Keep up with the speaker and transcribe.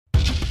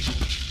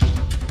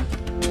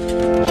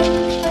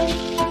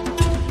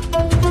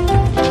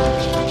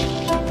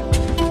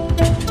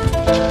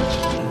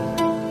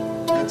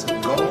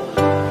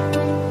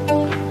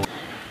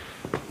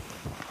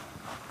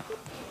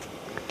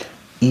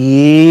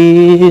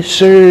Yes,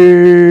 sir.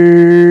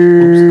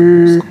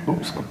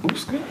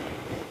 Boopska.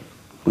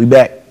 We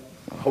back.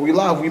 Oh, we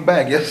live. We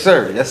back. Yes,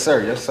 sir. Yes,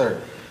 sir. Yes,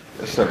 sir.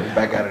 Yes, sir. We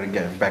back at it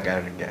again. Back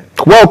at it again.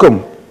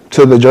 Welcome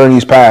to the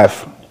journey's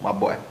path. My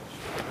boy.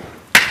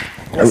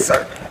 Yes,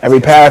 sir. Every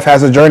path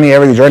has a journey.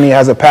 Every journey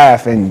has a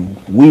path, and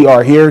we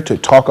are here to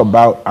talk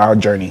about our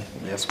journey.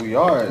 Yes, we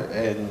are,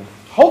 and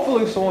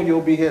hopefully soon you'll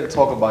be here to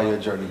talk about your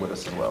journey with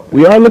us as well.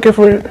 We are looking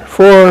for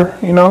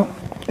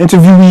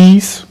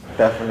interviewees.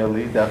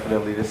 Definitely.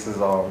 This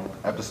is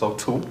episode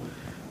 2.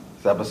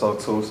 It's episode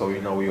 2, so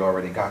we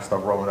already got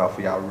stuff rolling out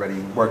for y'all. Already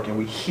working.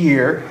 We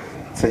here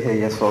to hear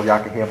you, so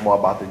y'all can hear more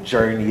about the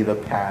journey, the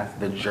path,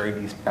 the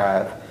journey's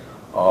path.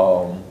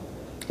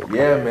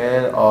 Yeah,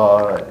 man.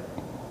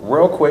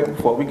 Real quick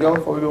before we go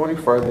any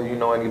further,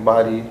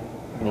 anybody,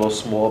 a little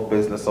small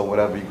business or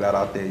whatever you got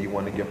out there, you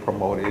want to get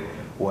promoted,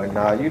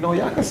 whatnot,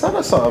 y'all can send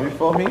us something. You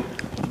feel me?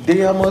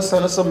 DM us,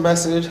 send us a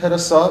message, hit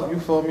us up. You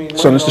feel me?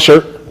 Send us the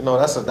shirt.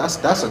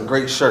 That's a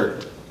great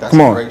shirt. That's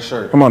Come a on. great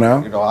shirt. Come on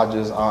now.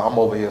 I'm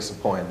over here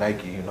supporting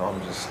Nike.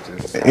 I'm just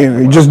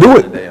just do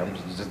it. Today.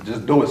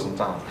 Just do it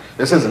sometime.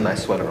 This is a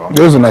nice sweater.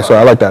 This is a nice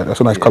sweater. I like that.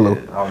 That's a nice color.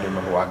 I don't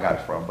remember where I got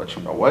it from, but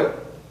you know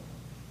what?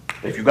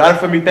 If you got it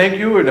for me, thank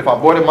you. And if I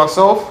bought it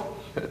myself,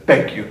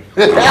 thank you.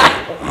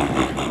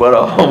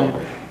 But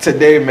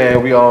today,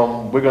 man,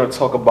 we're gonna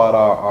talk about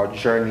our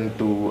journey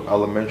through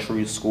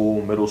elementary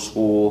school, middle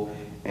school,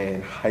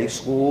 and high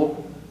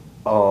school.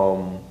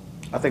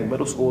 I think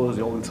middle school is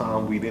the only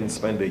time we didn't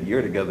spend a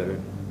year together.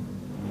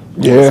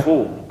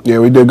 Yeah,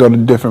 we did go to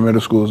different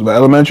middle schools, but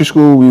elementary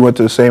school, we went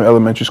to the same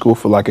elementary school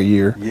for like a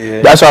year.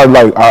 Yeah, that's our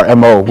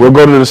MO. We'll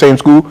go to the same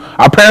school.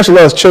 Our parents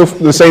let us chill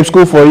the same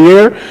school for a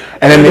year,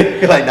 and then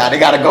you're like, nah, they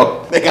gotta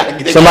go. They gotta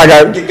get them out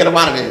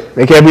of there.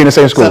 They can't be in the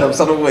same school.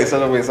 Send them away.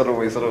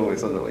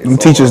 Them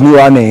teachers knew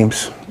our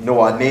names.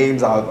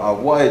 Our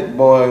what,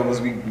 boy?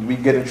 We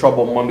get in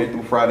trouble Monday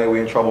through Friday. We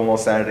in trouble on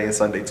Saturday and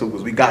Sunday too,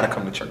 because we gotta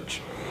come to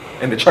church,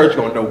 and the church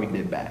gonna know we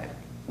did bad.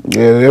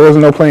 Yeah, there was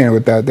no playing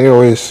with that.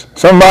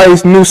 Somebody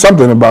knew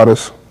something about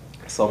us.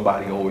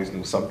 Somebody always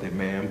knew something,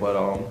 man. But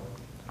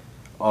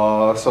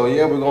so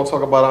yeah, we're gonna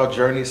talk about our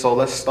journey. So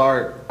let's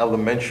start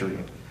elementary.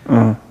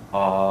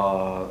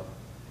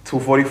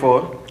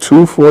 244.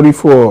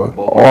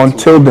 244 on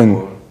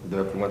Tilden.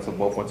 Both went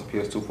to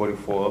PS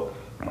 244.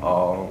 A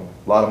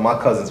lot of my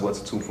cousins went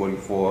to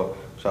 244.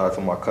 Shout out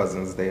to my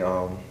cousins. They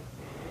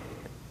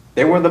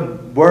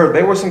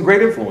were some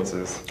great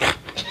influences.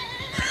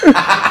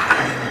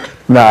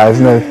 Nah,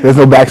 there's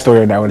no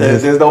backstory on that one.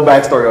 There's no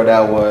backstory on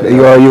that one.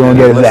 You gonna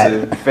get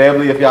that.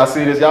 Family, if y'all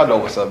see this, y'all know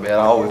what's up, man. I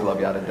always love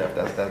y'all to death.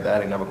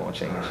 That ain't never gonna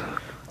change.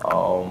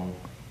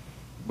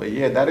 But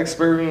yeah, that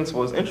experience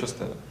was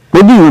interesting.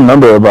 What do you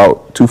remember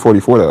about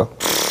 244 though?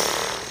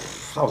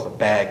 I was a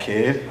bad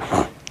kid.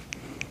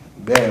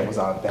 Man, was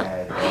I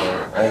bad, bro.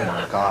 Oh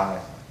my God.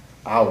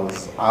 I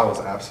was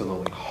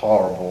absolutely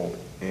horrible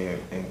in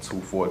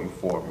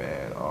 244,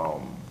 man.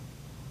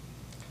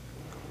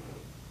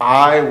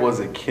 I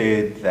was a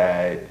kid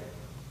that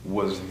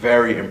was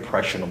very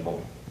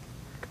impressionable.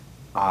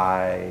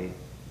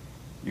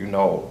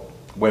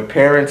 When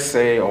parents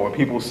say, or when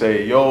people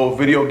say, yo,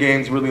 video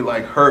games really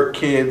hurt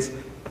kids,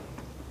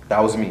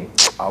 that was me.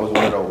 I was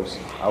one of those.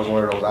 I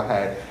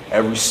had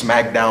every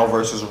SmackDown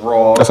versus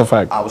Raw. That's a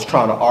fact. I was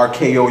trying to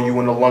RKO you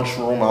in the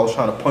lunchroom. I was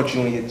trying to punch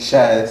you in your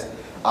chest.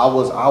 I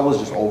was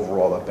just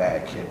overall a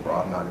bad kid, bro.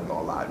 I'm not even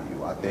gonna lie to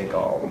you. I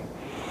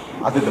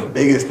think the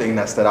biggest thing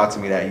that stood out to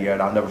me that year,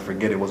 and I'll never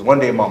forget it, was one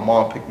day my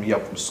mom picked me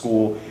up from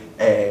school,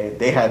 and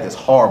they had this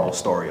horrible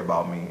story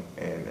about me,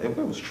 and it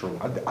was true.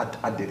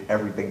 I did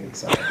everything they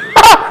said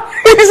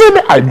I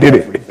did. I did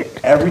it.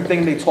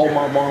 Everything they told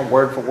my mom,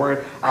 word for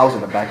word, I was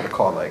in the back of the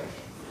car like,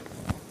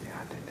 yeah,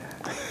 I did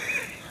that.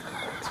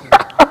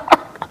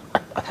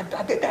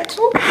 I did that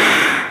too?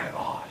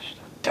 Oh,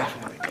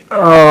 definitely did that.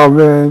 Oh,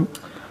 man.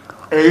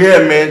 And yeah,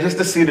 man, just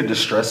to see the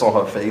distress on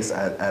her face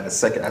as a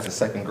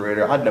second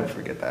grader, I'd never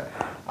forget that.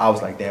 I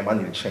was like, damn, I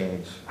need to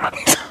change.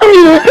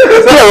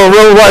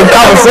 Real life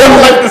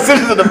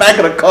decisions in the back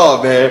of the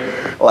car, man.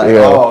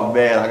 Oh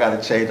man, I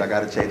gotta change.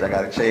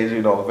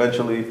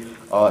 Eventually,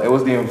 it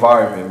was the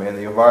environment, man.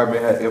 The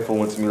environment had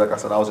influenced me. Like I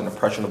said, I was an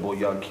impressionable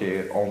young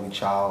kid, only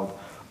child.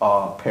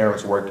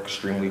 Parents worked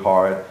extremely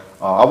hard.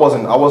 I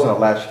wasn't a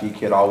latchkey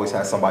kid. I always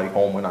had somebody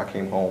home when I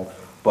came home.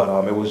 But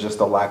it was just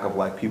a lack of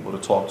people to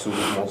talk to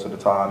most of the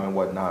time and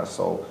whatnot.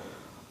 So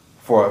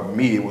for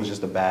me, it was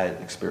just a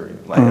bad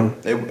experience.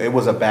 It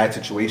was a bad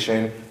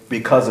situation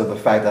because of the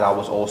fact that I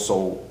was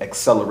also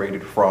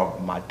accelerated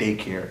from my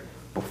daycare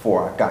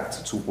before I got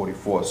to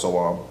 244.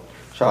 So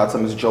shout out to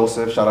Ms.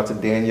 Joseph. Shout out to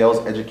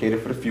Danielle's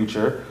Educated for the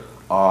Future.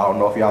 I don't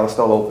know if y'all are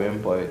still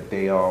open, but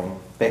they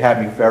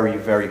had me very,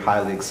 very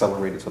highly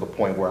accelerated to the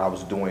point where I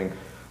was doing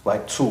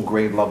 2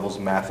 grade levels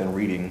math and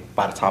reading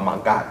by the time I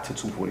got to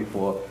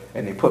 244,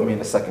 and they put me in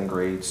the 2nd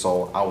grade,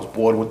 so I was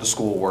bored with the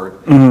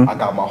schoolwork. I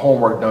got my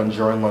homework done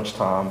during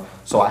lunchtime,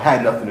 so I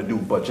had nothing to do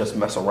but just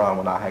mess around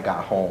when I had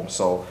got home.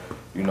 So,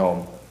 I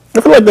feel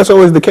like that's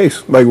always the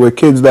case, with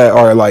kids that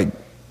are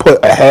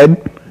put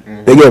ahead.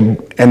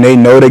 They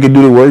know they can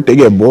do the work. They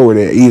get bored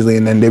with it easily,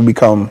 and then they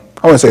become,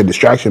 I wouldn't say a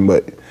distraction,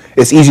 but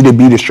it's easy to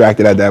be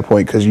distracted at that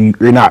point because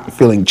you're not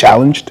feeling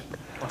challenged.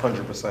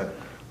 100%.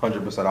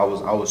 100%. I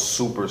was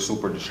super,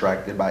 super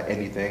distracted by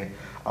anything.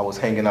 I was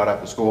hanging out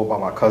after school by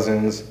my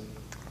cousins,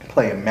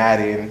 playing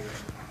Madden,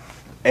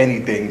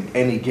 anything,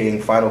 any game,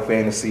 Final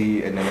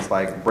Fantasy, and then it's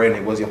like,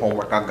 Brandon, what's your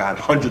homework? I got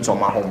hundreds on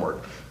my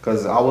homework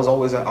because I was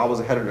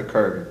ahead of the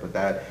curve, but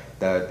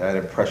that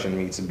impressioned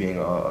me to being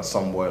a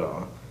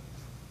somewhat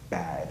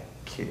bad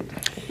kid.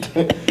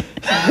 And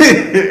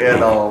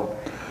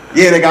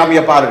yeah, they got me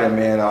up out of there,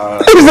 man.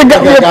 They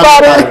got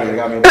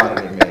me up out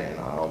of there, man.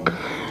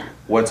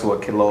 Went to a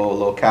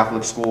little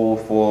Catholic school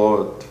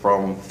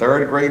from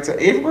 3rd grade to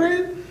 8th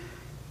grade.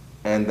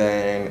 And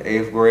then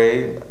 8th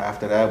grade,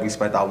 after that, we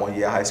spent our 1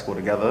 year of high school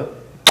together.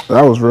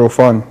 That was real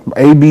fun.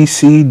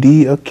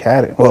 ABCD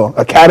Academy. Well,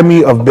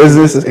 Academy of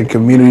Business and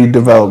Community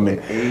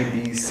Development.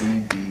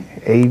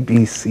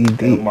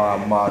 ABCD.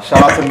 My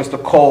shout out to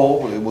Mr.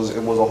 Cole. It was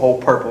a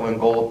whole purple and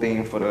gold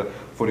theme for the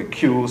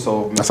Q.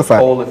 So Mr.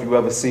 Cole, if you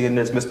ever seeing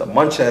this, Mr.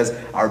 Munchez,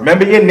 I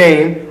remember your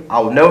name. I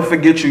will never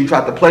forget you. You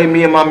tried to play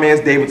me and my man's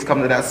David to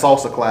come to that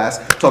salsa class,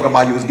 talking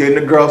about you was getting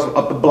the girls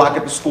up the block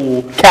at the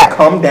school. Cat.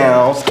 Come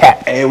down.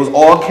 Cat. And it was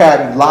all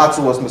cat. You lied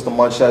to us, Mr.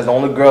 Munchez. The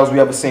only girls we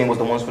ever seen was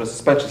the ones for the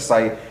suspension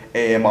site,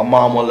 and my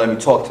mom won't let me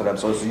talk to them.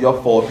 So it's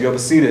your fault. If you ever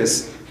see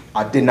this,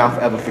 I did not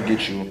ever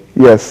forget you.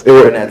 Yes, it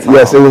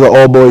was an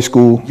all-boys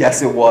school.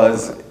 Yes, it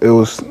was. It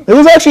was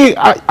actually,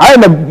 I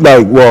ended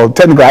up,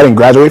 technically I didn't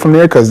graduate from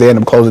there because they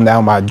ended up closing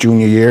down my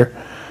junior year.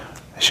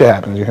 Shit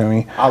happens, you hear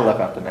me? I left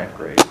after 9th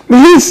grade.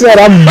 He said,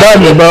 I'm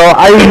done, bro.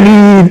 I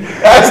need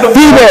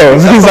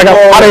females. He's like, I'm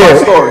out of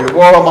here. The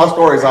moral of my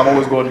story is I'm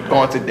always going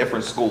to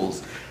different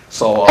schools.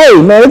 So hey,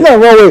 man, there's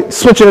nothing wrong with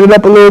switching it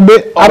up a little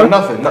bit.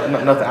 Nothing,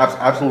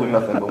 absolutely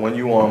nothing. But when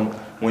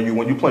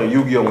you play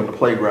Yu-Gi-Oh in the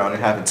playground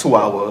and having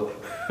 2-hour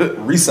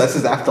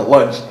recesses after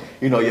lunch,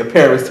 your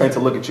parents tend to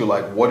look at you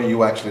like, what are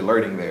you actually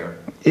learning there?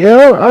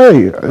 Yeah,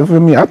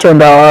 I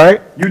turned out all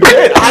right. You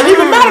did. I didn't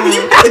even matter to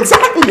you.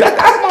 Exactly.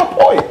 That's my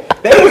point.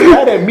 They was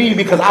mad at me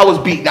because I was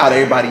beating out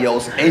everybody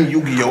else in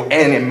Yu-Gi-Oh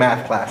and in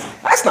math class.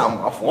 That's not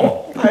my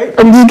fault. Right?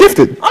 I'm just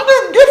gifted.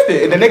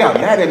 And then they got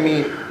mad at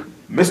me.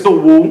 Mr.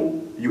 Wu,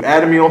 you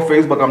added me on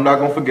Facebook. I'm not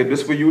gonna forget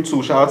this for you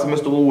too. Shout out to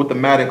Mr. Wu with the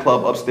Madden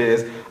Club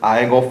upstairs.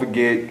 I ain't gonna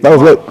forget. That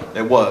was lit.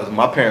 It was.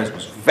 My parents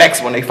was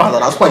vexed when they found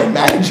out I was playing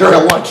Madden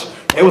during lunch.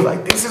 It was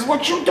like, this is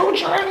what you do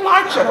during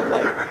lunch. And I'm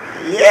like,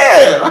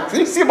 yeah.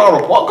 You see my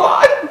report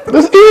card?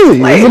 That's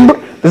easy.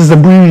 This is a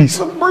breeze. It's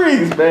a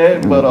breeze,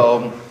 man. But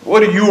what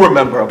do you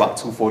remember about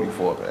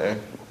 244, man?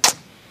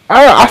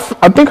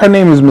 I think her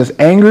name is Miss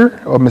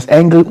Anger or Miss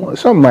Anger,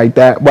 something like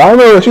that. But I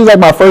remember she was like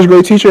my 1st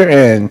grade teacher,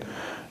 and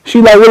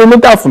she really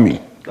looked out for me.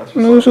 She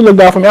looked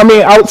out for me. I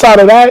mean, outside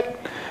of that,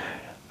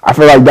 I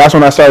feel like that's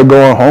when I started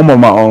going home on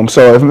my own.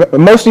 So if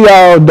most of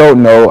y'all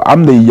don't know,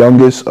 I'm the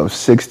youngest of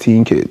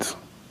 16 kids.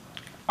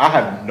 I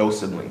have no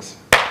siblings.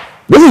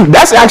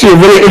 That's actually a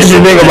really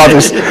interesting thing about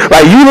this.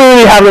 Like, you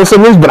literally have no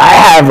siblings, but I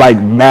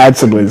have mad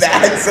siblings.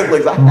 Mad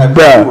siblings. I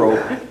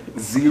have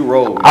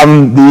zero.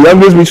 I'm the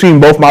youngest between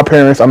both my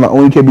parents. I'm the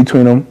only kid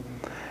between them.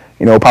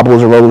 Papa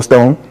was a Rolling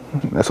Stone.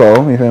 That's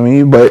all. You feel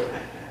me? But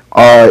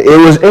it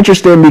was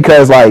interesting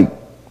because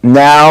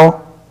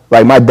now,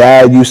 my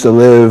dad used to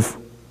live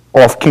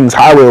off Kings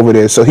Highway over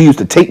there, so he used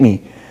to take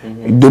me,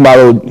 he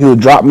would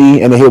drop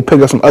me, and then he'll pick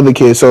up some other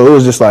kids. So it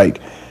was just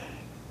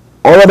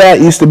all of that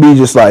used to be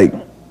just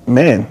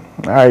man,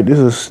 all right, this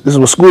is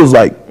what school's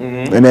like.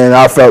 And then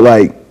I felt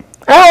I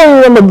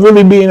don't remember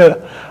really being I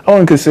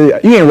wouldn't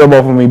consider, you ain't rub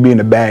off on me being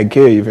a bad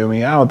kid, you feel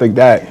me? I don't think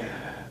that.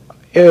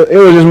 It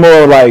was just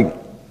more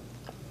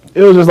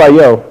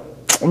yo,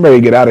 I'm ready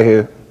to get out of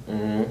here.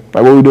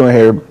 What we doing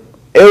here?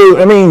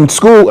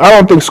 School, I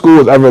don't think school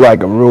was ever a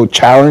real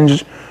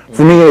challenge.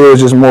 For me, it was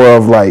just more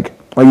of like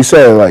you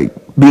said,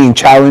 being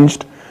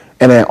challenged,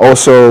 and then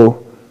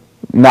also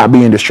not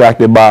being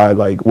distracted by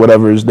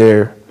whatever is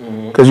there.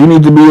 Because you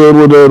need to be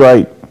able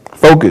to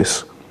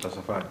focus. That's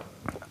a fact.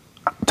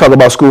 Talk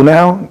about school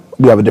now,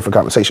 we have a different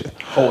conversation.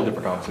 Whole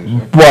different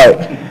conversation.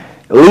 But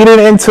leading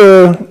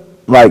into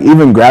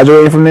even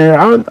graduating from there,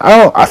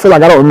 I feel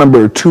like I don't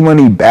remember too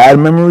many bad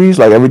memories.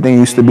 Everything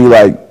used to be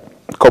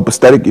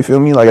copacetic, you feel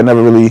me? I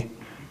never really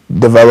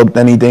developed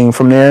anything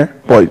from there.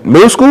 But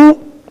middle school,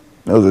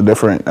 that was a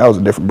different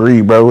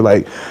breed, bro.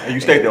 And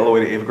you stayed there all the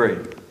way to 8th grade?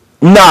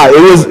 Nah, it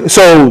was,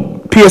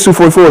 so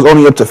PS244 was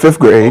only up to 5th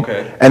grade.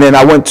 Okay. And then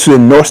I went to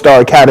North Star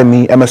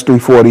Academy,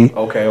 MS340.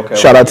 Okay.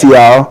 Shout out to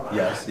y'all.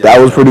 Yes. That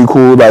was pretty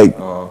cool.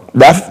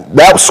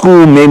 That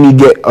school made me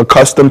get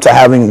accustomed to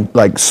having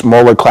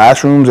smaller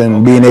classrooms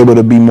and being able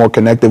to be more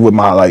connected with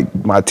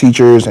my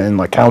teachers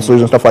and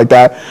counselors and stuff like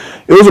that.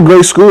 It was a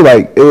great school.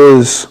 I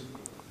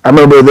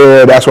remember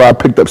there, that's where I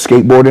picked up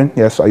skateboarding.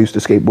 Yes, I used to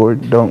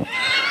skateboard. Don't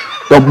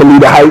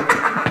believe the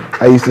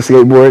hype. I used to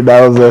skateboard.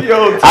 That was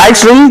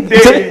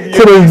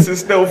to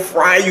still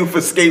fry you for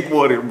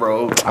skateboarding,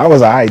 bro. I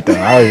was alright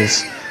though.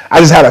 I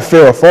just had a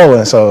fear of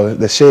falling, so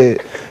the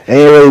shit it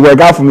didn't really work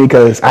out for me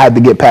because I had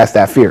to get past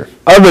that fear.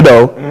 Other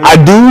though, I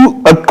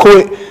do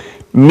equate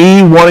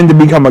me wanting to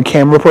become a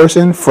camera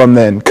person from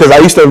then, because I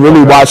used to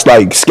really watch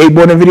like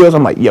skateboarding videos.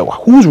 I'm like, yo,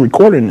 who's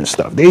recording this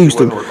stuff? They used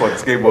to record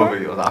skateboard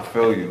videos. I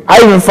feel you.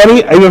 Even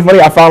funny.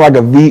 I found like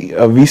a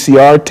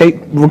VCR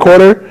tape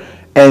recorder,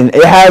 and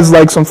it has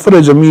like some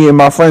footage of me and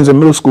my friends in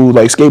middle school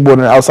like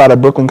skateboarding outside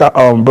of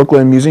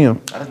Brooklyn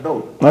Museum. That's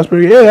dope. That's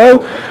pretty. Yeah, that's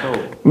dope.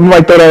 We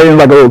might throw that in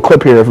like a little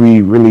clip here if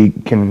we really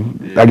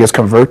can. I guess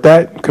convert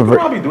that. You can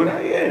probably do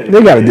that. Yeah.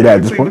 They got to do that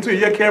at this point. Between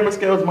your camera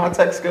skills, my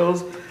tech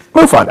skills.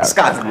 We'll find out.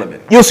 Sky's the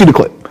limit. You'll see the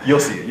clip. You'll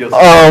see it.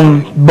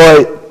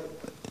 But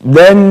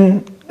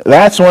then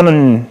that's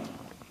when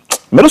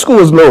middle school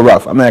was a little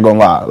rough. I'm not gonna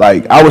lie.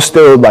 Like I was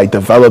still like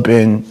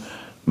developing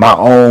my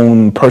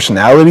own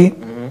personality,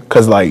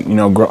 because like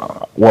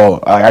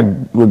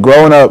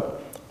growing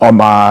up on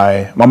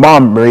my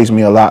mom raised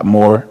me a lot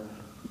more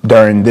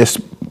during this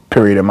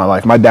period of my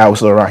life. My dad was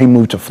still around. He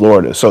moved to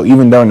Florida, so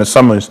even during the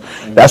summers,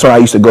 that's when I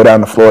used to go down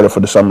to Florida for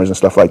the summers and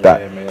stuff like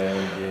that. Yeah, man.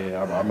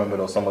 I remember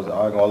those summers.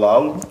 I ain't gonna lie, I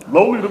was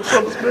lonely them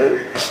summers,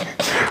 man.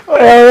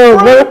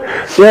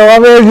 My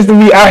man used to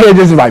be out here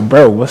just like,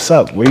 bro, what's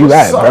up? Where you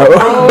at, bro?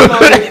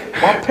 Like,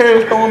 my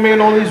parents throwing me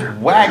in all these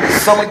whack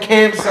summer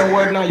camps and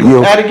whatnot. You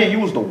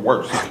was the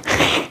worst.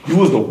 You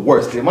was the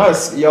worst.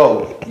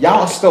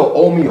 Y'all still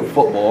owe me a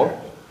football.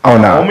 Oh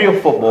no. Owe me a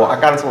football. I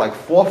got into like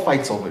 4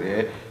 fights over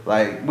there.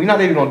 Like, we're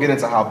not even gonna get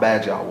into how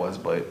bad y'all was,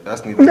 but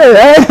that's neither.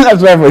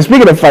 That's right.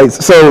 Speaking of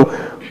fights, so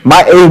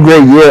my 8th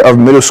grade year of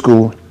middle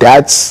school,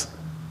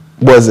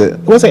 was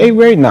it 8th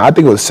grade? No, I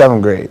think it was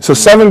 7th grade. So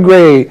 7th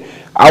grade,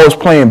 I was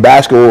playing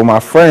basketball with my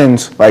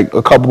friends, like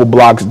a couple of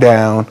blocks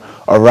down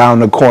around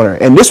the corner.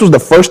 And this was the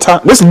first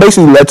time, this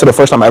basically led to the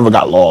first time I ever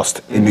got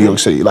lost in New York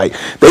City. Like,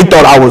 they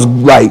thought I was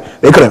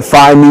like, they couldn't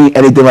find me,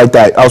 anything like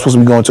that. I was supposed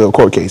to be going to a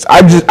court case.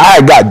 I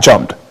had got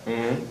jumped.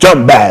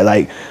 Jumped bad.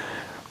 Like,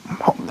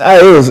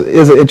 it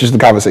was an interesting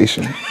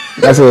conversation.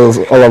 That's all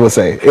I'm gonna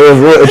say. It was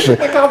real interesting.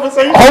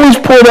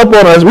 Homies pulled up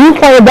on us. We were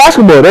playing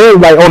basketball. They were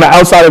like on the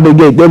outside of the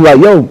gate. They were like,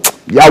 yo,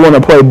 y'all want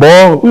to play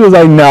ball? We was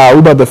like, nah, we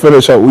about to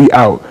finish up. We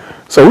out.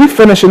 So we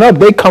finishing up.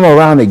 They come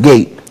around the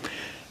gate.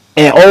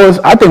 And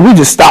I think we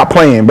just stopped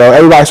playing, bro.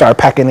 Everybody started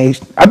packing.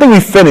 I think we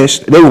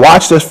finished. They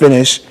watched us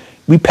finish.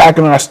 We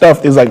packing our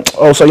stuff. It's like,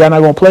 oh, so y'all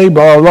not going to play,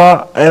 blah,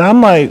 blah, blah. And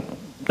I'm like,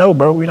 no,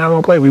 bro, we not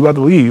going to play. We about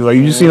to leave. Like,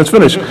 you just seen us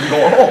finish.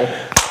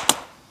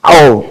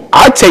 Oh,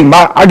 I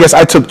guess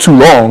I took too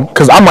long,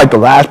 because I'm like the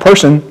last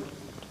person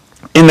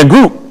in the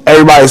group.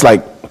 Everybody's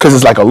like, because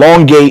it's like a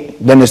long gate,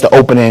 then there's the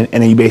opening,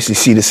 and then you basically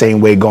see the same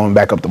way going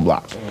back up the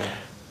block.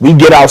 We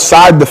get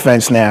outside the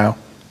fence now.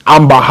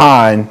 I'm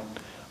behind.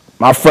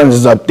 My friends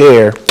is up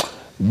there.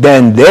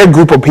 Then their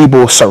group of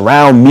people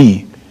surround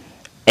me,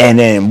 and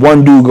then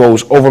one dude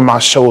goes over my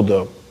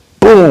shoulder.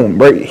 Boom,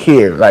 right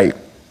here. Like,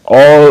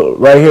 all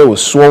right here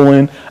was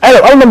swollen.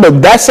 I remember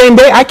that same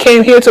day I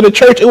came here to the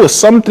church. It was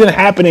something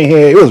happening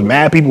here. It was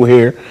mad people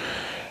here.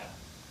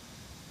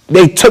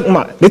 They took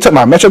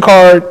my Metro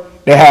card.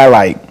 They had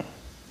like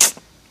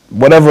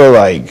whatever,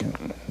 like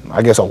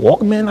I guess a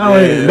Walkman. I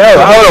don't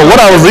know what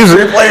I was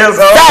using.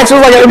 Facts. It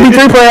was like an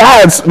MP3 player.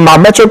 I had my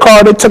Metro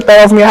card. They took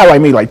that off me. I had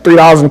like maybe like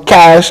 $3 in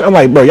cash. I'm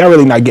like, bro, y'all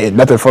really not getting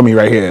nothing from me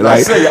right here.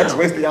 Like, y'all just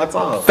wasting y'all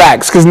time.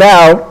 Facts, because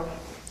now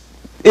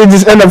it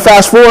just ended up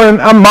fast forwarding.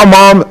 My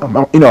mom,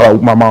 you know how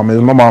my mom is.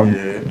 My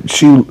mom,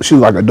 she's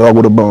like a dog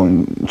with a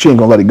bone. She ain't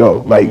gonna let it go.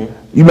 Like,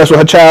 you mess with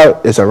her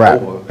child, it's a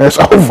wrap. It's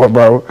over,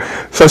 bro.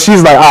 So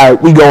she's like, all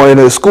right, we going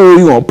into the school.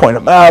 You gonna point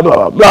them out,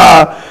 blah, blah,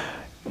 blah.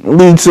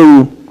 Lead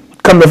to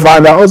come to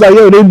find out. I was like,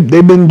 yo,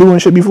 they've been doing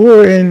shit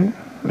before, and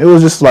it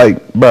was just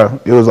like,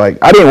 bro, it was like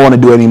I didn't want to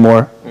do it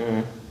anymore.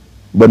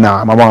 But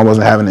nah, my mom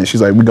wasn't having it.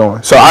 She's like, we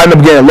going. So I ended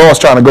up getting lost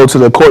trying to go to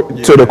the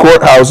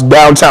courthouse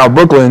downtown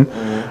Brooklyn.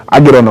 I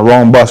get on the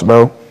wrong bus,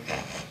 bro.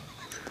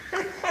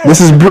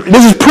 This is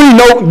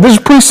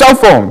pre cell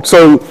phone.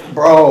 So,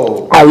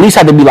 bro, I at least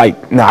had to be like,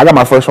 I got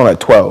my first one at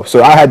 12.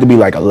 So I had to be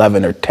like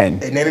 11 or 10.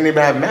 And they didn't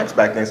even have maps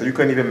back then, so you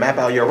couldn't even map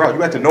out your route.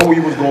 You had to know where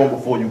you was going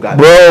before you got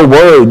there. Bro,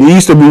 word. It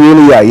used to be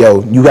really like,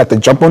 yo, you got to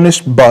jump on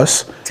this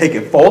bus. Take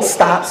it 4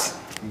 stops,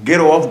 get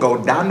off, go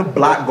down the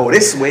block, go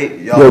this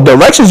way. Yo,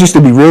 directions used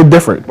to be real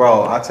different.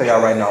 Bro, I'll tell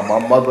y'all right now,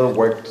 my mother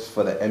works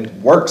for the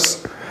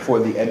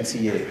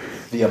MTA.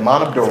 The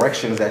amount of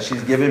directions that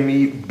she's giving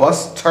me,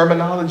 bus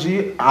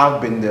terminology,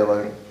 I've been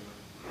dealing.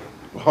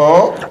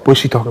 Huh? What's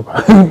she talking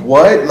about?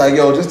 What? Like,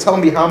 yo, just tell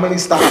me how many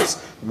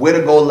stops, where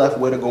to go left,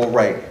 where to go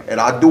right. And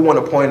I do want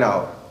to point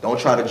out, don't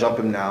try to jump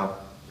him now.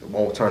 It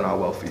won't turn out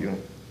well for you.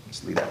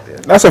 Just leave that there.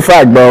 That's a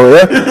fact, bro.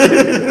 Yeah?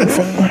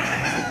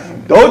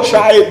 Don't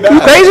try it now.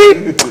 You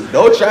crazy?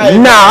 Don't try it.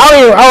 Nah, I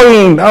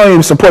don't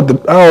even support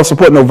I don't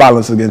support no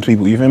violence against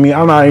people. You feel me?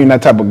 I'm not even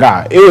that type of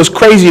guy. It was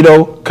crazy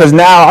though, cause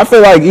now I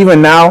feel like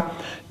even now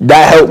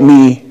that helped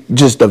me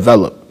just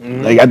develop.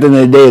 Like at the end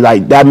of the day,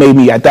 like that made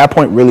me at that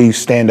point really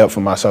stand up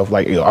for myself.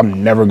 Like, yo,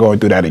 I'm never going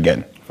through that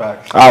again.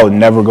 Facts. I would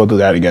never go through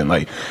that again.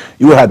 Like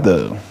you would have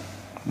to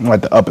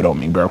up it on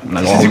me, bro. I'm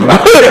not gonna hold you. You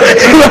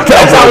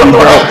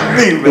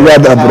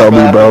have to up it on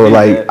me, bro.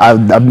 Like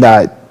I'm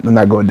not.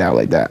 not going down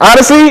like that.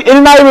 Honestly, it's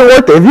not even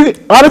worth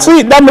it.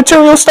 Honestly, that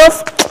material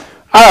stuff,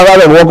 I'd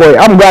rather walk away.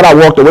 I'm glad I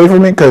walked away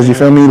from it because you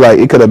feel me. Like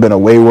it could have been a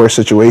way worse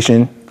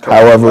situation.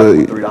 However,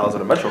 $3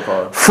 in a Metro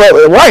card.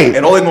 Right.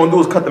 And all they're gonna do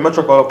is cut the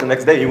Metro card up the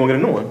next day. You're gonna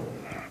get a new one.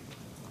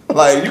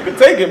 Like you can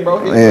take it,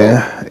 bro.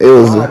 Yeah, it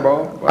was.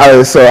 Bro.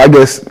 Right, so I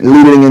guess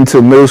leading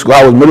into middle school,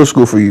 how was middle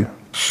school for you?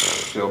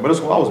 Yo, middle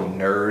school, I was a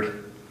nerd.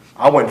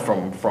 I went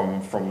from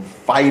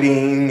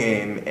fighting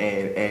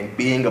and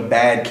being a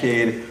bad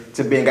kid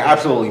to being an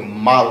absolutely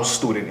model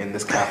student in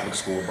this Catholic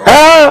school, bro.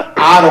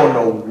 I don't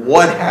know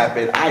what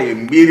happened. I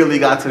immediately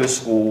got to the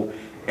school,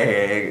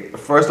 and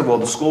first of all,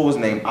 the school was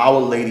named Our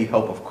Lady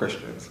Help of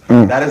Christians.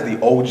 That is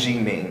the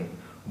OG name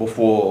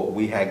before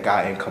we had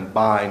gotten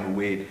combined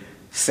with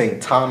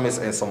St. Thomas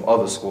and some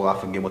other school. I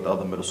forget what the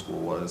other middle school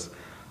was.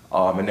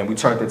 And then we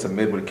turned into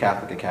Midwood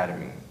Catholic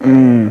Academy.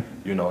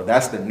 You know,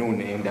 that's the new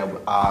name that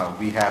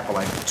we had for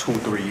like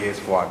 2-3 years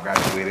before I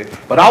graduated.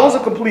 But I was a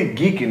complete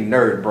geek and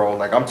nerd, bro.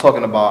 Like I'm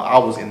talking about, I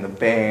was in the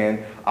band,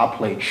 I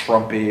played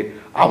trumpet,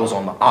 I was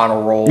on the honor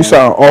roll. You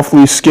sound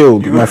awfully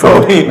skilled, my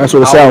friend. That's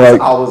what it sounded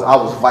like. I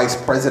was vice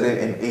president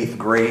in 8th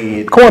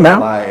grade. Come on now.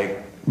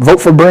 Like,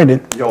 vote for Brandon.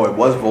 Yo, it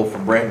was vote for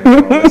Brandon.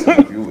 Bro.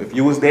 Listen, if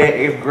you was there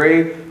in 8th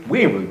grade, we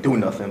didn't really do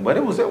nothing, but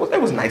it was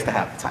nice to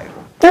have the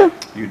title. Yeah.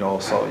 You know,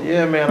 so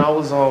yeah, man, I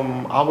was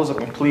a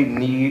complete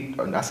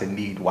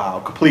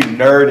complete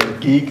nerd and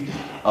geek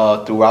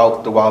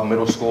throughout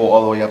middle school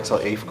all the way up till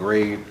 8th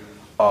grade.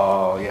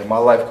 Yeah, my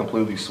life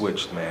completely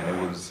switched, man.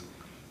 It was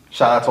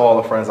shout out to all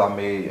the friends I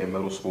made in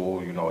middle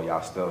school. You know,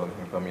 y'all still,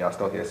 you feel me? Y'all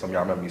still here. Some of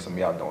y'all remember me, some of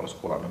y'all don't in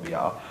school. I remember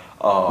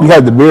y'all. You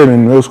had the beard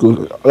in middle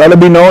school. Let it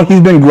be known,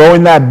 he's been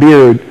growing that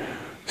beard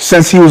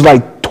since he was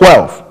like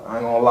 12. I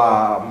ain't gonna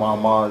lie,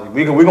 mama.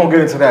 We gonna get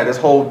into that. This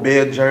whole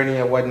beard journey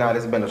and whatnot.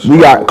 It's been a struggle.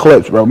 We got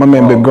clips, bro. My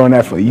man been growing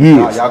that for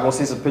years. Y'all gonna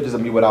see some pictures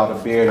of me without a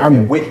beard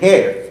and with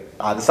hair.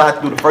 I decided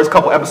to do the first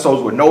couple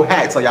episodes with no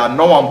hat, so y'all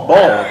know I'm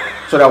bald.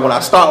 So that when I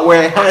start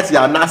wearing hats,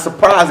 y'all not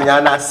surprised and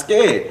y'all not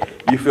scared.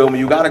 You feel me?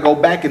 You gotta go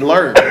back and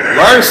learn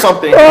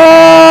something.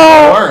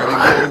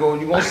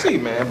 Learn. You gonna see,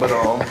 man. But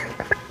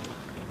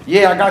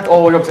yeah, I got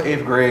all the way up to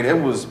 8th grade. I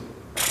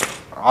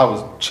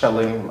was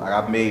chilling. Like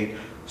I made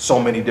so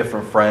many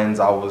different friends.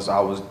 I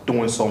was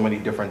doing so many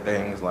different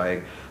things.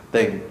 Like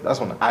that's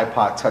when the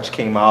iPod Touch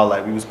came out.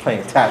 Like we was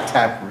playing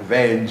Tap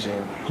Revenge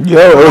and yo,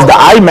 it was the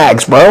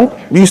IMAX, bro.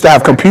 We used to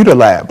have computer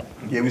lab.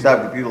 Yeah, we used to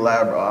have computer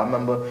lab, bro. I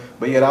remember.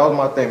 But yeah, that was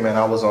my thing, man.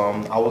 I was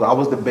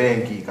the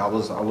band geek. I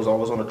was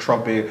always on the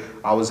trumpet.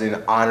 I was in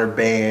honor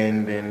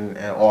band and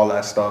all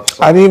that stuff.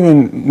 So. I didn't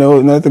even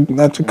know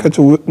not to cut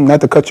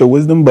your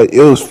wisdom, but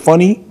it was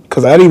funny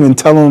because I didn't even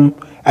tell him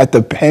at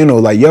the panel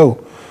like, yo.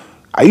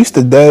 I used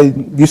to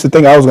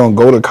think I was gonna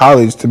go to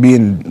college to be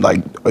in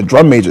like a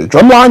drum major.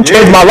 Drumline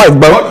changed my life,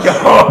 bro.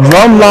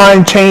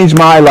 Drumline changed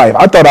my life.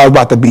 I thought I was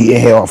about to be in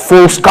here on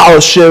full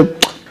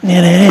scholarship.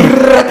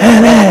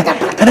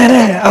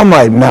 I'm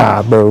like,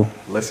 nah, bro.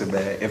 Listen,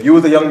 man. If you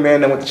was a young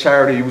man that went to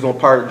charity, you was on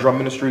part of the drum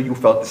ministry, you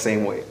felt the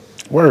same way.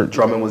 Word.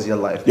 Drumming was your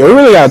life. Yeah, we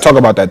really gotta talk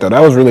about that though.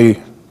 That was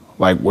really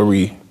like where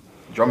we.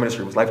 Drum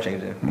ministry was life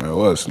changing. It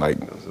was like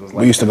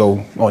we used to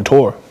go on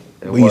tour.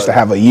 We used to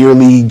have a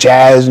yearly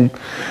jazz.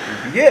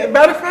 Yeah,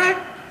 matter of fact,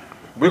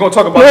 we're gonna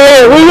talk about. We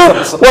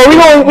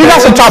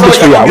got some topics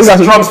for y'all. We got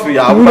some drums for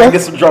y'all. We gotta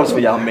get some drums for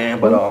y'all, man.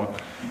 But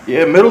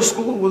yeah, middle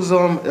school was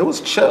it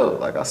was chill.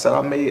 Like I said,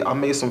 I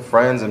made some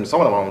friends, and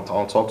some of them I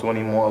don't talk to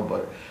anymore.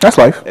 But that's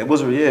life.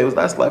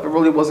 That's life. It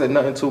really wasn't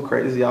nothing too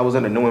crazy. I was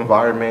in a new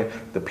environment.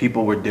 The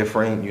people were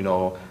different. You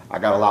know, I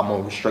got a lot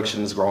more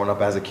restrictions growing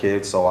up as a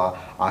kid, so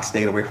I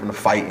stayed away from the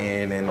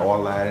fighting and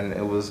all that. And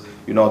it was,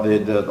 you know,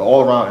 the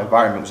all around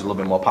environment was a little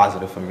bit more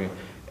positive for me.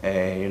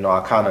 And, you know,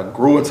 I kind of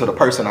grew into the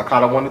person I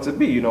kind of wanted to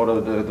be, you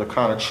know, the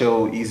kind of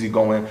chill,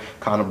 easygoing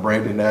kind of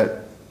Brandon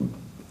that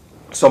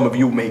some of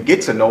you may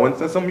get to know and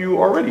some of you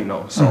already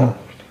know. So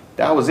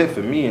that was it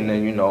for me. And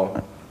then, you know.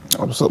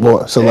 So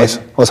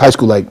what's high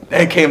school like?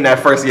 Then came that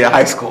first year of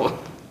high school.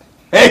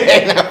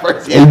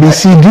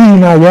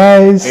 ABCD, my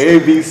guys.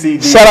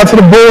 ABCD. Shout out to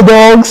the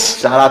Bulldogs.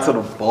 Shout out to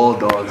the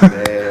Bulldogs,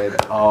 man.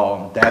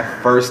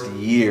 That first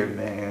year,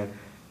 man.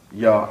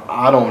 Yo,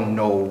 I don't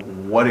know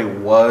what it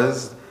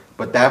was.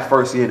 But that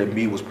first year to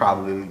me was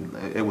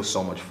it was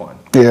so much fun.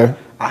 Yeah.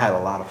 I had a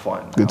lot of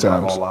fun. Good times.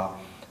 I'm not gonna lie.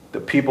 The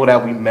people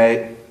that we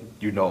met,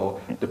 you know,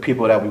 the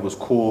people that we was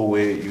cool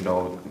with, you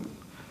know,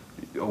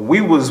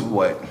 we was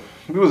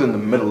in the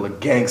middle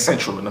of Gang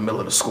Central in the middle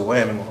of the school.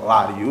 I ain't gonna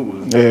lie to you.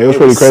 It was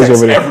pretty crazy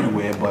over there.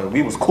 Everywhere, but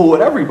we was cool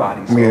with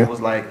everybody. So it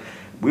was like,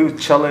 we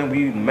was chilling.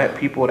 We met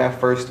people that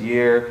first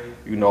year,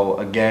 you know,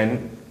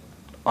 again,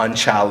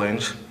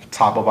 unchallenged.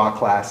 Top of our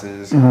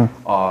classes,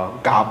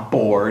 got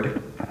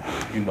bored.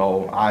 You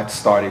know,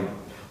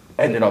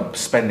 ended up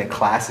spending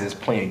classes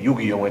playing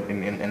Yu-Gi-Oh!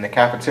 In the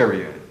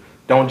cafeteria.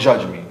 Don't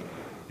judge me.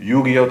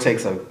 Yu-Gi-Oh!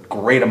 Takes a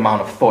great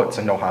amount of thought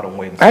to know how to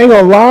win. I ain't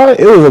gonna lie,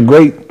 it was a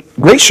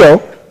great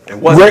show. It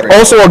was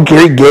also a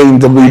great game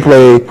to be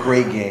played.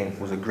 Great game. It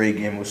was a great great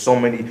game. With so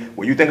many,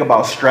 when you think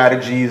about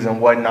strategies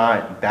and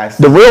whatnot, that's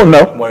the real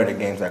no. One of the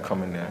games that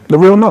come in there. The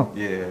real no.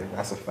 Yeah,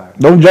 that's a fact.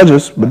 Don't judge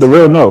us, but the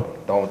real no.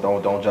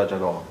 Don't judge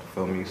at all.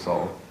 Feel me?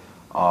 So,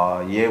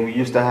 yeah, we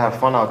used to have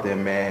fun out there,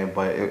 man.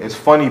 But it's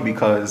funny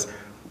because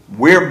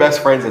we're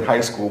best friends in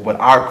high school, but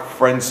our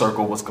friend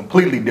circle was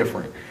completely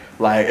different.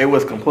 Like, it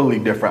was completely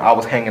different. I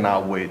was hanging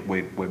out with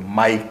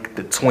Mike,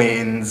 the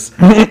twins,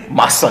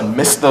 my son,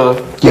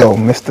 Mister. Yo,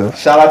 Mister.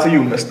 Shout out to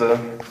you, Mister.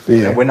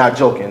 Yeah. And we're not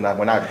joking. Like,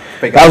 we're not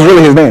faking. That was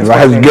really his name,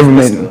 right? His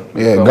government,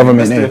 yeah, government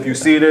Mister, name. if you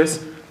see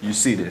this, you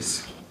see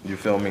this. You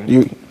feel me?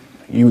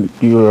 You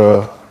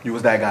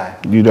was that guy.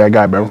 You that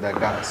guy, bro. You was that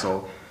guy.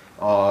 So,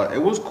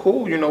 it was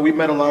cool. You know, we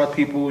met a lot of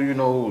people. You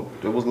know,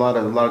 there was a lot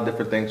of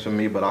different things for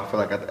me. But I feel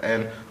like at the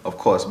end, of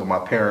course, what my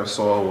parents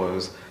saw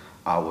was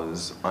I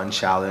was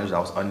unchallenged. I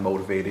was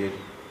unmotivated.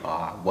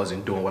 I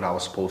wasn't doing what I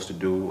was supposed to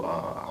do.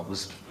 I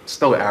was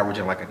still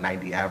averaging like a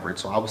 90 average,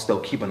 so I was still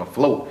keeping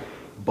afloat.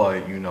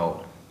 But, you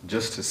know,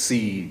 just to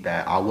see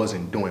that I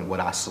wasn't doing what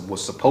I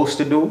was supposed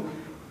to do,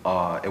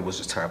 it was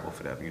just terrible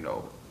for them, you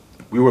know.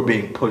 We were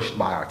being pushed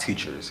by our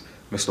teachers.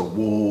 Mr.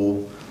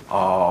 Wu,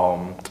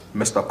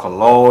 Mr.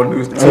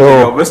 Cologne.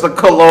 Mr.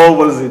 Cologne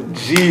was a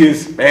G in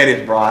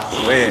Spanish, bro. I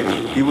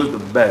swear. He was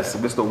the best.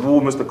 Mr.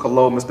 Wu, Mr.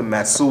 Cologne, Mr.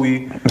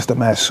 Matsui. Mr.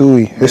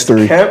 Matsui,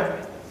 history.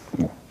 Kemp.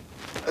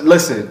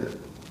 Listen,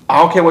 I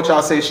don't care what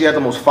y'all say. She had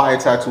the most fire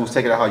tattoos.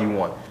 Take it out how you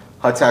want.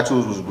 Her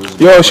tattoos was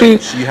yo, she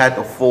had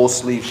the full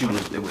sleeve. She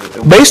was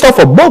based off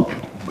a book.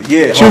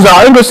 Yeah, she was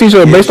our English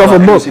teacher based off a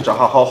book.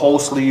 Her whole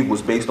sleeve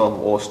was based off of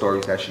all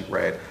stories that she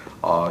read.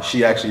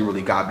 She actually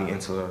really got me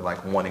into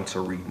like wanting to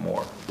read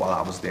more while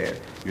I was there,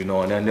 you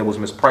know. And then there was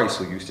Miss Price,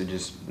 who used to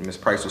Miss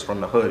Price was from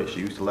the hood.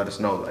 She used to let us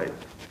know, like,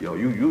 yo,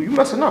 you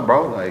messing up,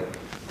 bro. Like,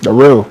 the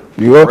real.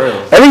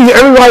 I think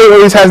everybody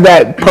always has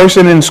that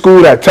person in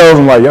school that tells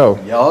them, like, yo,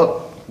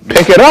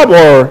 pick it up,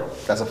 or.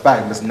 That's a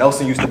fact. Miss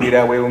Nelson used to be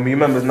that way with me. You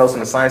remember Miss Nelson,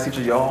 the science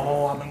teacher? Yo,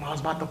 I remember I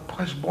was about to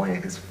punch boy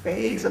in his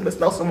face, and Miss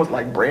Nelson was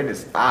like, Brandon,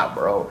 stop,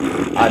 bro.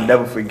 I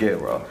never forget,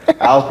 bro. That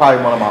was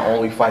probably one of my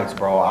only fights,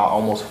 bro. I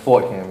almost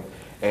fought him.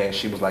 And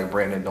she was like,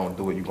 Brandon, don't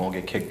do it. You're going to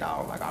get kicked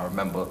out. Like, I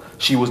remember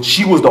she was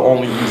the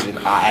only reason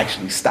I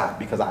actually stopped,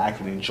 because I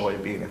actually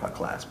enjoyed being in her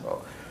class,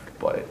 bro.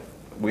 But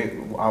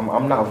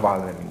I'm not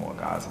violent anymore,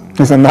 guys.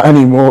 I'm not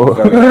anymore.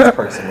 I'm a very nice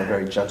person, a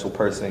very gentle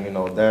person, you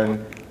know.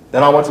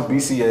 Then I went to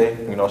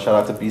BCA, you know, shout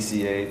out to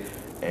BCA.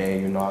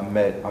 And, you know,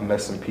 I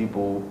met some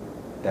people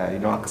that, you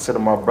know, I consider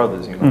my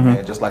brothers, you know,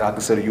 man. Just like I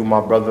consider you my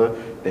brother,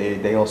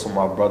 they also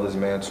my brothers,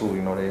 man, too.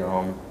 You know, they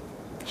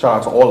shout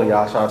out to all of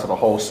y'all. Shout out to the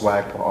whole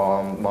swag,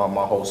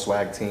 my whole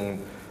swag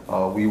team.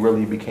 We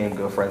really became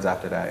good friends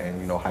after that. And,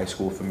 you know, high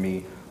school for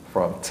me,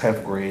 from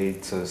 10th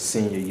grade to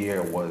senior year,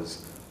 it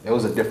was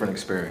a different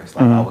experience.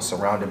 Like, I was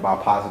surrounded by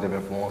positive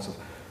influences.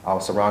 I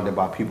was surrounded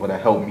by people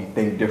that helped me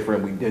think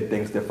different. We did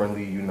things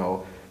differently, you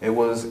know. It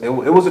was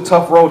a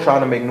tough road trying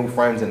to make new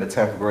friends in the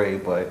 10th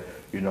grade, but,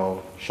 you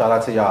know, shout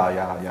out to y'all.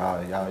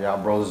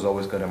 Y'all bros is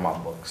always good in my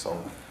book.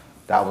 So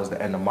that was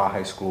the end of my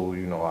high school.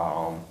 You know,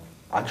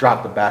 I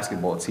dropped the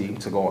basketball team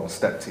to go on the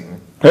step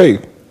team. Hey.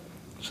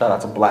 Shout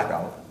out to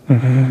Blackout.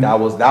 That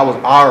was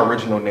our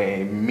original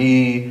name.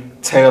 Me,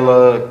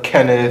 Taylor,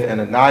 Kenneth, and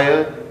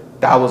Anaya.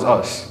 That was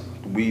us.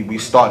 We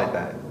started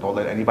that. Don't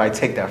let anybody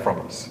take that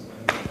from us.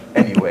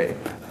 Anyway.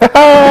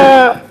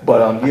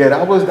 But yeah,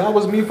 that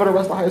was me for the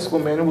rest of high school,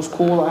 man. It was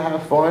cool. I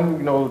had fun.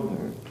 You know,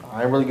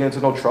 I ain't really get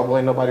into no trouble.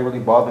 Ain't nobody really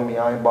bothering me.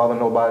 I ain't bothering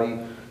nobody.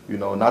 You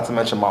know, not to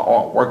mention my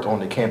aunt worked on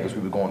the campus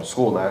we were going to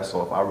school at.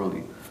 So if I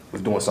really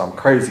was doing something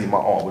crazy, my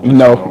aunt would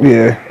just,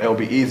 it would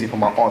be easy for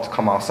my aunt to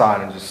come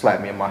outside and just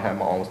slap me in my head.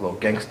 My aunt was a little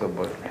gangster,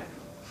 but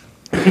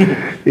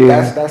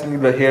that's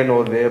neither here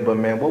nor there. But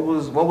man, what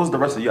was the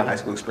rest of your high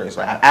school experience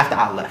like after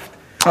I left?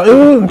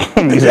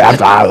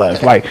 After I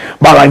left, like,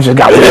 my life just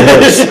got way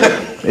worse.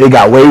 It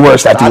got way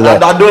worse after you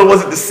left. I knew it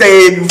wasn't the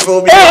same. You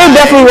feel me?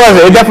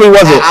 It definitely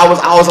wasn't.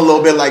 I was a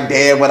little bit like,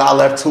 damn, when I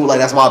left too, like,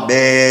 that's my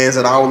best,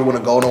 and I don't really want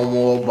to go no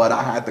more. But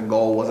I had to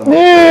go. It wasn't my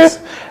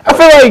best. I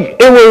feel like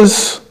it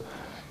was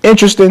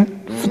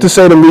interesting, to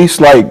say the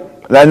least.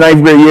 Like, that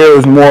 9th grade year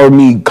was more of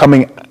me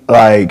coming,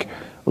 like,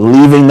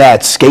 leaving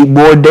that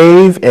skateboard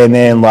Dave, and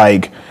then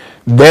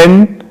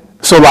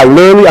so, like,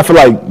 literally, I feel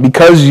like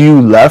because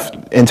you left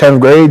in 10th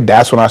grade,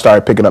 that's when I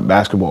started picking up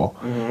basketball.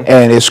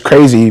 And it's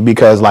crazy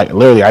because, like,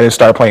 literally, I didn't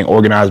start playing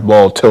organized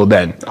ball till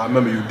then. I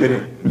remember you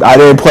didn't. I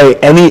didn't play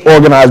any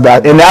organized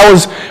basketball. And that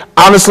was,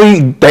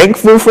 honestly,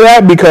 thankful for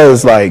that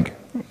because, like,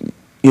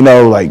 you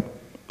know, like,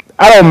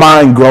 I don't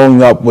mind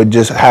growing up with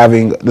just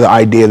having the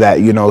idea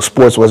that, you know,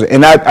 sports wasn't,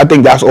 and I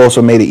think that's also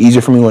made it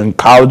easier for me when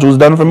college was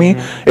done for me.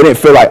 It didn't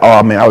feel like,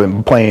 oh man, I've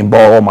been playing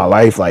ball all my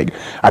life, like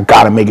I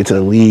gotta make it to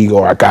the league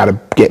or I gotta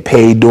get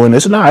paid doing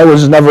this. No, it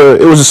was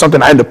just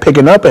something I ended up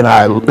picking up and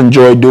I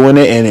enjoyed doing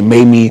it, and it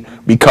made me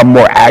become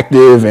more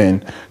active,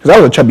 and because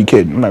I was a chubby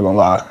kid, I'm not gonna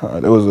lie.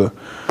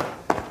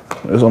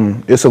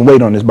 There's some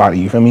weight on this body,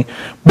 you feel me?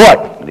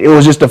 But it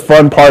was just the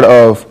fun part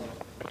of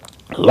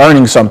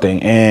learning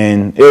something,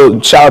 and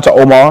shout out to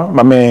Omar,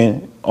 my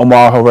man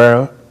Omar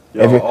Herrera.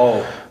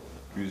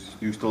 You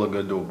You still a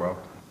good dude, bro.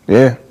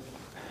 Yeah.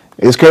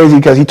 It's crazy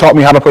because he taught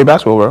me how to play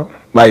basketball, bro.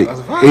 Like,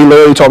 he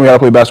literally taught me how to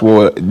play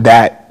basketball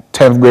that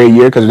 10th grade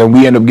year because then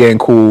we ended up getting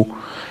cool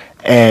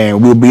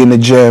and we'll be in the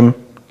gym.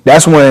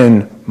 That's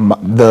when so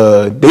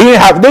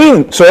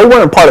they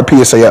weren't part of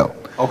PSAL.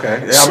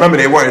 Okay. Yeah, I remember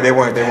they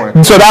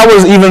weren't. So that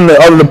was even the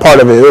other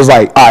part of it. It was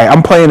like, all right,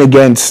 I'm playing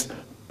against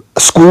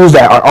schools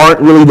that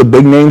aren't really the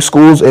big name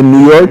schools in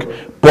New York,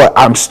 but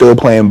I'm still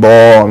playing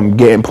ball. I'm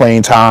getting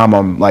playing time.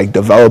 I'm like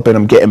developing.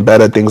 I'm getting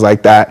better, things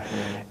like that.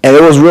 And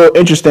it was real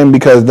interesting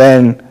because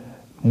then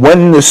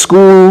when the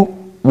school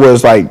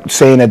was like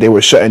saying that they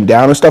were shutting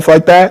down and stuff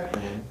like that,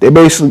 they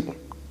basically,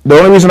 the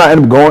only reason I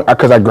ended up going,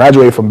 because I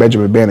graduated from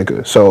Benjamin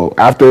Banneker. So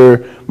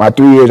after my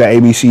 3 years at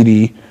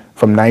ABCD,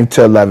 from 9th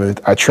to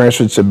 11th, I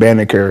transferred to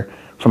Banneker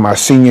for my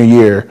senior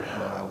year.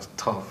 That was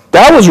tough.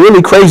 That was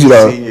really crazy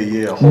though. Senior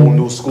year, whole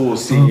new school,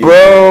 senior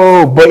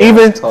year. But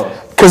even,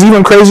 because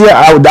even crazier,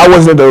 that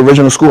wasn't the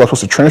original school I was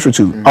supposed to transfer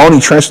to. I only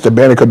transferred to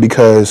Banneker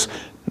because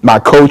my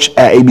coach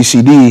at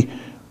ABCD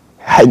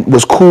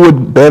was cool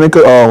with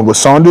Banneker, with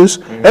Saunders.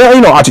 And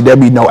you know, Auntie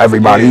Debbie know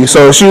everybody. Yeah,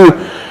 so she,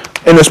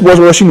 in the sports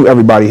world, she knew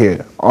everybody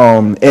here.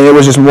 And it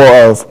was just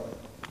more of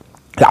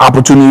the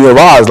opportunity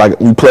arose. Like,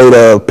 we played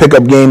a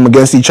pickup game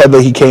against each other.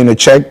 He came to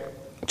check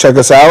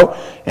us out.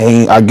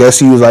 And I guess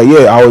he was like,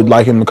 yeah, I would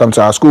like him to come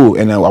to our school.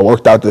 And then I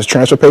worked out this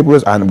transfer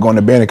papers. I ended up going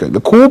to Banneker. The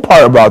cool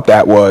part about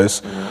that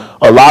was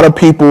a lot of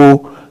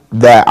people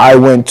that I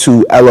went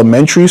to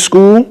elementary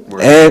school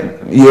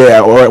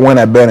or went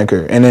at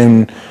Banneker. And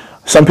then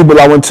some people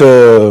I went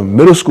to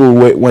middle school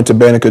with went to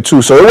Banneker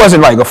too. So it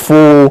wasn't like a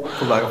full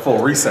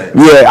reset.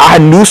 Yeah, I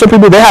knew some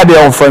people. They had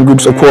their own friend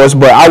groups, of course,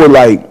 but I would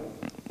like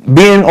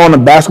being on the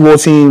basketball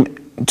team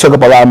took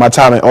up a lot of my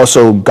time and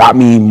also got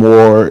me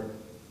more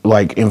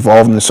like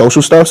involved in the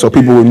social stuff. So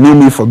people knew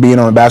me for being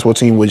on the basketball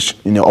team, which,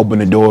 you know,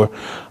 opened the door.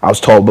 I was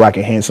tall, black,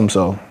 and handsome,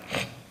 so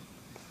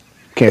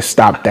can't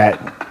stop that.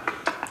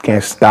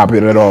 Can't stop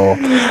it at all.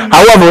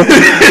 However,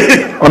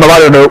 on a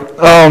lighter note,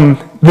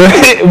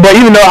 but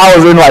even though I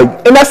was in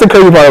like, and that's the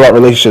crazy part about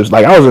relationships.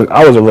 Like I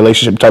was a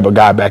relationship type of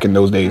guy back in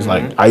those days.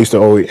 Like I used to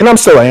always, and I'm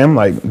still am,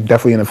 like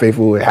definitely in a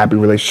faithful, happy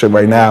relationship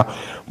right now.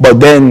 But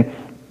then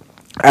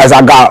as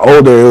I got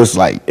older,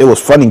 it was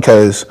funny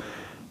because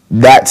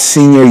that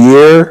senior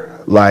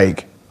year,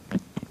 like,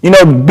 you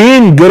know,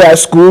 being good at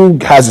school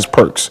has its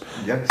perks.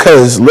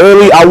 Because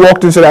literally, I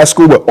walked into that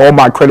school with all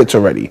my credits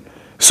already.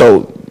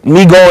 So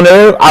me going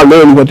there, I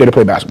literally went there to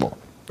play basketball.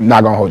 I'm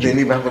not gonna hold you.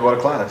 Didn't even have to go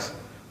to class.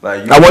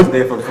 Like you went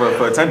there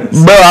for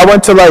attendance. Bro, I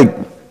went to like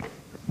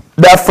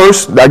that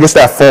first, I guess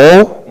that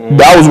fall.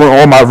 That was when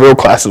all my real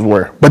classes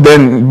were. But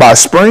then by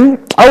spring,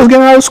 I was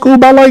getting out of school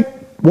by like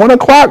 1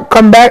 o'clock.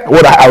 Come back.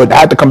 Well, I would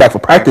have to come back for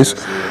practice.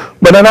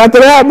 But then after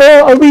that,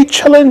 bro, I'd be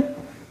chilling,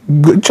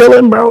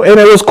 bro. And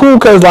it was cool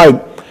because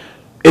like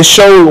it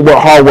showed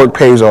what hard work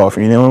pays off.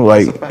 You know,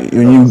 like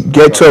when you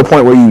get to a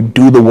point where you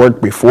do the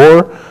work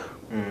before,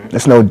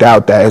 there's no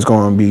doubt that you're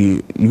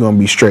gonna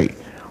be straight.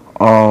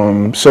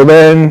 So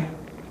then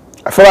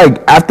I feel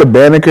like after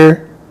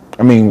Banneker,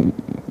 I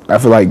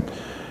feel like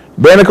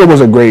Banneker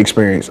was a great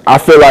experience. I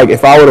feel like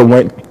if I would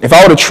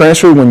have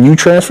transferred when you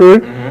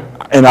transferred,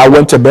 and I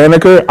went to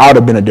Banneker, I would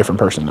have been a different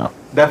person now.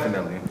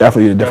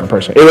 Definitely a different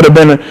person. It would have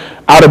been,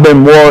 I'd have been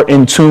more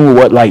in tune with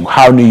what, like,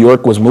 how New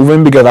York was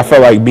moving, because I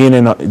felt like being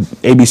in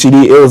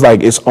ABCD, it was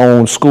like its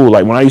own school.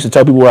 Like when I used to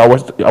tell people where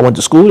I went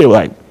to school, they were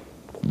like,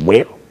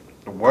 where?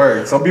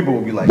 Word. Some people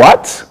would be like,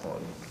 what?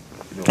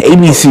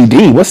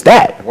 ABCD, what's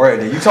that?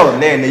 Word. You tell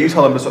them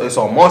it's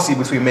on Marcy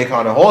between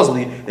Macon and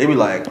Horsley, they be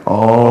like,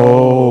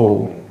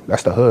 oh,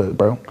 that's the hood,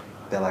 bro.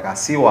 They're like, I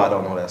see why I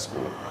don't know that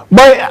school.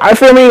 But I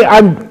feel me,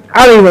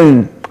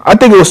 I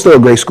think it was still a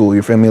great school.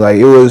 You feel me? Like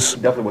it was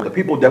definitely. The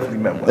people definitely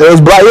met. It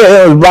was black.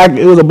 Yeah, it was black.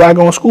 It was a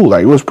black-owned school.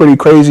 Like it was pretty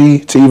crazy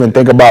to even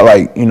think about.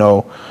 Like, you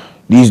know,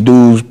 these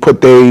dudes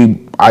put their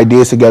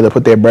ideas together,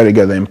 put their bread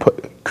together, and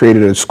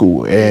created a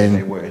school.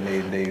 And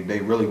they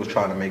really was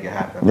trying to make it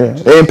happen. Yeah,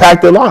 they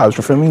impacted lives.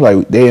 You feel me?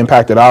 Like they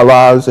impacted our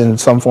lives in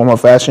some form or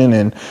fashion.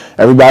 And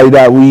everybody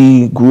that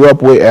we grew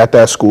up with at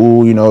that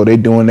school, you know, they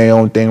doing their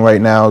own thing right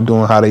now,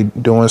 doing how they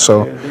doing.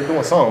 So they're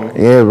doing something.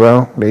 Yeah,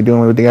 bro, they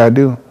doing what they gotta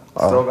do.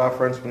 Still got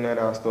friends from there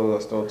that I still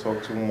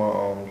talk to.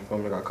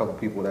 Got a couple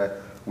people that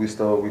we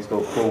still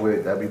cool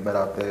with that we met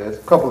out there. There's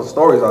a couple of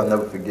stories I'll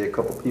never forget. A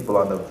couple of people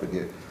I'll never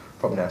forget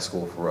from that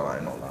school, for real. I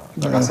ain't no lie.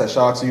 Like I said,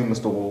 shout out to you,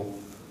 Mr. Wu.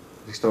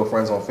 We still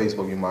friends on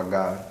Facebook. You my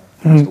guy.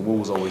 Mr. Wu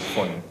was always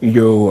funny.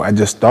 Yo, I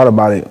just thought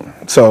about it.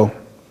 So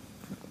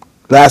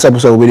last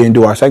episode we didn't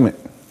do our segment.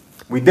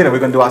 We did it. We're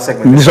gonna do our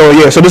segment. So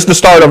yeah, so this is the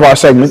start of our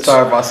segment.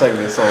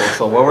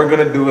 So what we're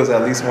gonna do is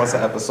at least once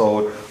an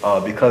episode,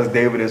 because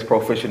David is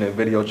proficient in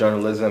video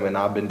journalism and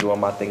I've been doing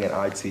my thing in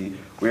IT.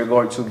 We're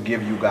going to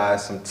give you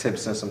guys some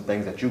tips and some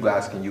things that you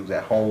guys can use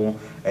at home,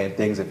 and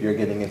things if you're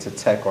getting into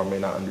tech or may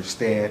not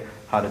understand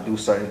how to do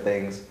certain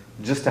things,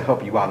 just to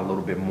help you out a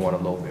little bit more and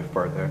a little bit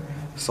further.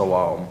 So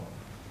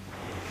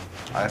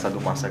I guess I'll do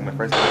my segment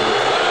first.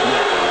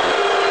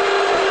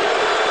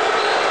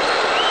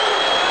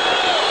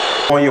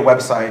 On your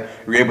website,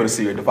 you're able to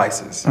see your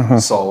devices.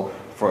 So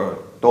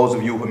for those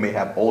of you who may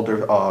have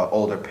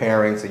older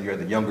parents and you're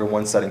the younger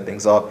one setting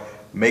things up,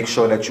 make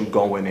sure that you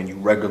go in and you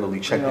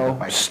regularly check your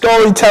devices.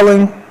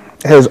 Storytelling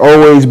has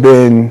always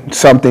been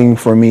something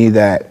for me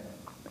that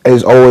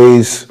has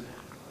always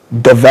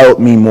developed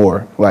me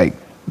more. Like,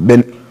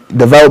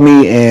 developed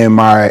me in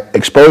my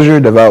exposure,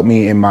 developed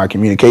me in my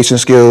communication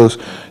skills,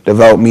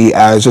 developed me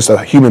as just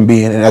a human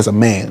being and as a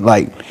man.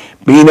 Like,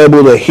 being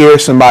able to hear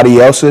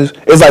somebody else's,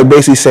 it's like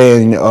basically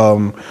saying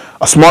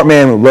a smart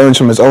man learns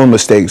from his own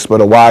mistakes,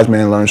 but a wise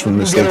man learns from the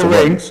mistakes of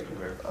others.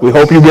 We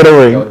hope you get a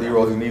ring. Yo,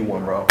 D-Rose, you need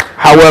one, bro.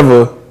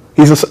 However,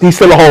 he's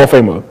still a Hall of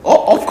Famer.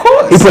 Oh, of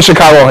course. He put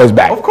Chicago on his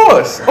back. Of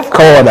course.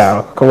 Come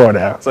on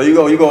now. So you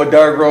go with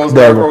Derrick Rose,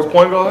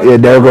 point guard? Yeah,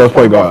 Derrick Rose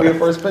point guard. For your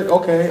first pick?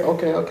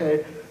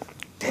 Okay.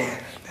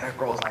 Damn, Derrick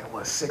Rose like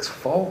what,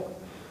 6'4"?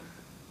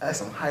 That's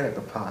some height at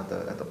the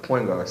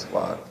point guard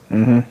spot.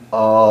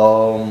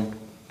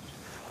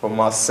 For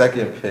my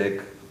second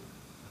pick,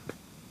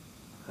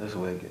 this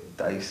way it get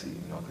dicey,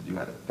 because you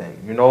got to think.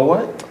 You know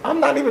what? I'm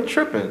not even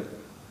tripping.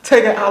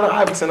 Taking Allen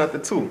Iverson at the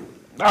 2. All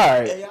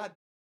right.